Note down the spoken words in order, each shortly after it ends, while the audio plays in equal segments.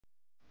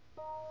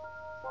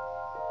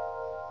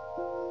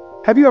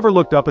Have you ever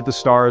looked up at the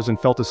stars and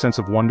felt a sense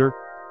of wonder?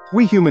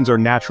 We humans are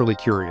naturally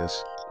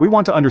curious. We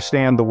want to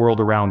understand the world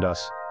around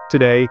us.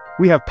 Today,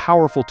 we have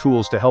powerful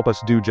tools to help us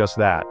do just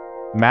that.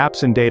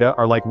 Maps and data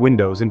are like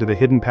windows into the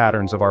hidden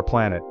patterns of our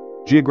planet.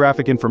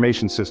 Geographic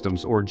Information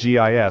Systems, or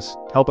GIS,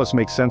 help us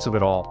make sense of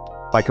it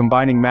all. By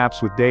combining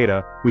maps with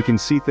data, we can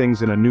see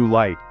things in a new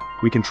light.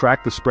 We can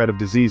track the spread of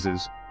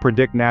diseases,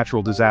 predict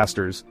natural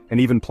disasters, and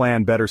even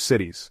plan better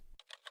cities.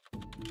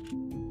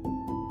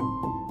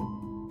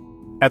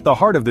 At the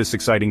heart of this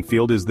exciting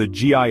field is the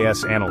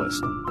GIS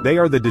Analyst. They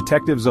are the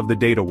detectives of the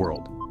data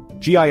world.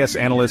 GIS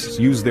analysts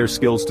use their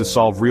skills to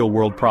solve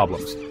real-world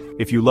problems.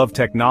 If you love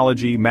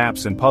technology,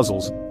 maps, and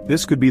puzzles,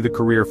 this could be the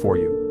career for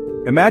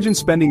you. Imagine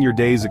spending your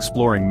days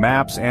exploring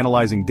maps,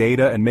 analyzing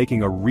data, and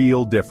making a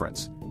real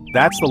difference.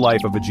 That's the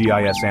life of a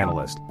GIS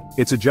analyst.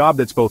 It's a job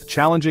that's both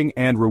challenging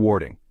and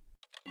rewarding.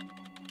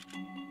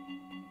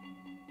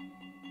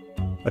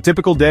 A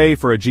typical day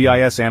for a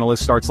GIS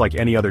analyst starts like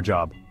any other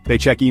job. They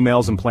check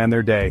emails and plan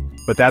their day,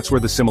 but that's where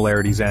the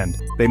similarities end.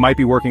 They might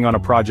be working on a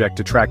project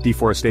to track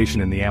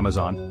deforestation in the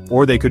Amazon,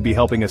 or they could be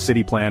helping a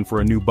city plan for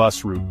a new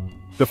bus route.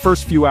 The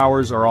first few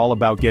hours are all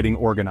about getting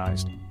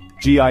organized.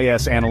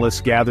 GIS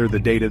analysts gather the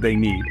data they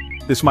need.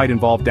 This might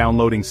involve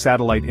downloading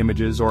satellite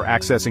images or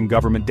accessing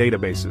government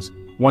databases.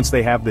 Once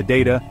they have the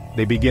data,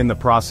 they begin the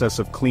process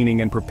of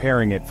cleaning and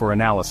preparing it for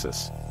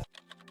analysis.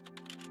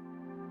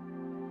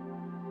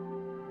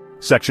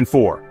 Section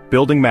 4.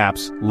 Building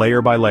maps,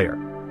 layer by layer.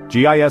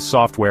 GIS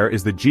software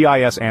is the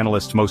GIS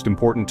analyst's most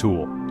important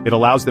tool. It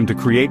allows them to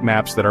create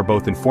maps that are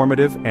both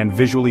informative and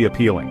visually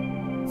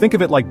appealing. Think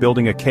of it like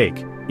building a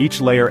cake.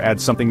 Each layer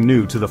adds something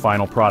new to the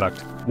final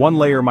product. One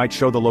layer might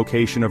show the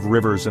location of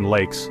rivers and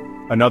lakes.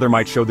 Another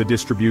might show the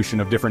distribution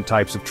of different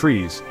types of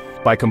trees.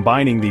 By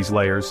combining these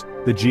layers,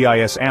 the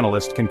GIS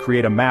analyst can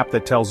create a map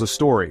that tells a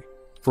story.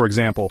 For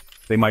example,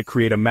 they might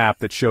create a map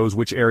that shows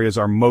which areas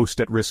are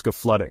most at risk of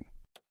flooding.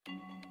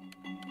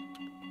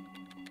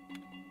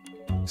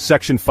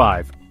 Section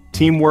 5.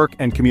 Teamwork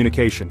and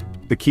communication,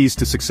 the keys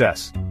to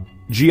success.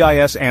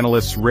 GIS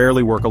analysts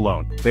rarely work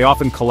alone. They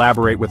often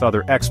collaborate with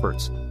other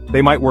experts.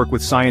 They might work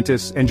with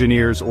scientists,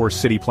 engineers, or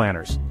city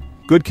planners.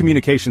 Good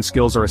communication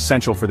skills are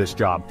essential for this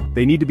job.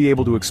 They need to be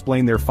able to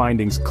explain their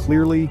findings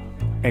clearly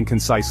and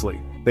concisely.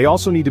 They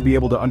also need to be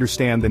able to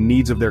understand the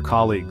needs of their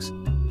colleagues.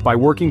 By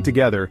working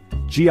together,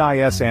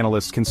 GIS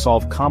analysts can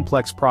solve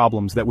complex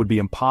problems that would be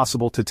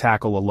impossible to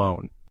tackle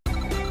alone.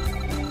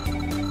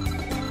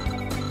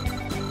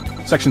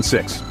 Section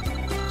 6.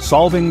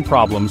 Solving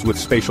problems with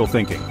spatial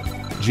thinking,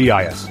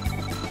 GIS.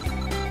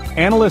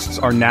 Analysts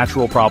are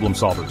natural problem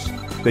solvers.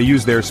 They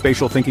use their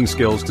spatial thinking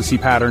skills to see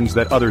patterns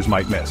that others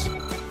might miss.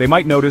 They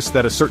might notice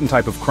that a certain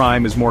type of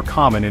crime is more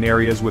common in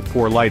areas with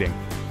poor lighting,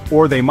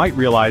 or they might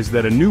realize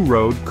that a new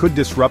road could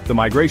disrupt the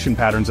migration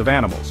patterns of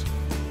animals.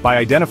 By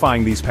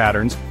identifying these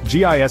patterns,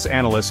 GIS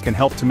analysts can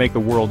help to make the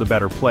world a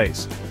better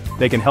place.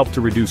 They can help to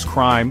reduce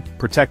crime,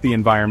 protect the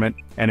environment,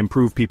 and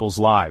improve people's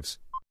lives.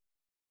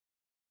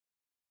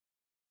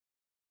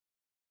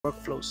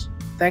 Workflows.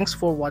 Thanks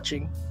for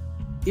watching.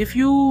 If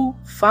you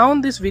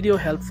found this video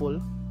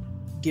helpful,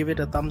 give it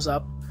a thumbs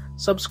up,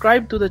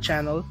 subscribe to the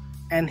channel,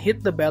 and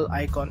hit the bell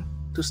icon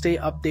to stay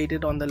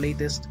updated on the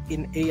latest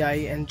in AI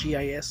and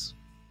GIS.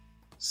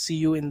 See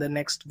you in the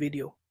next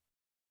video.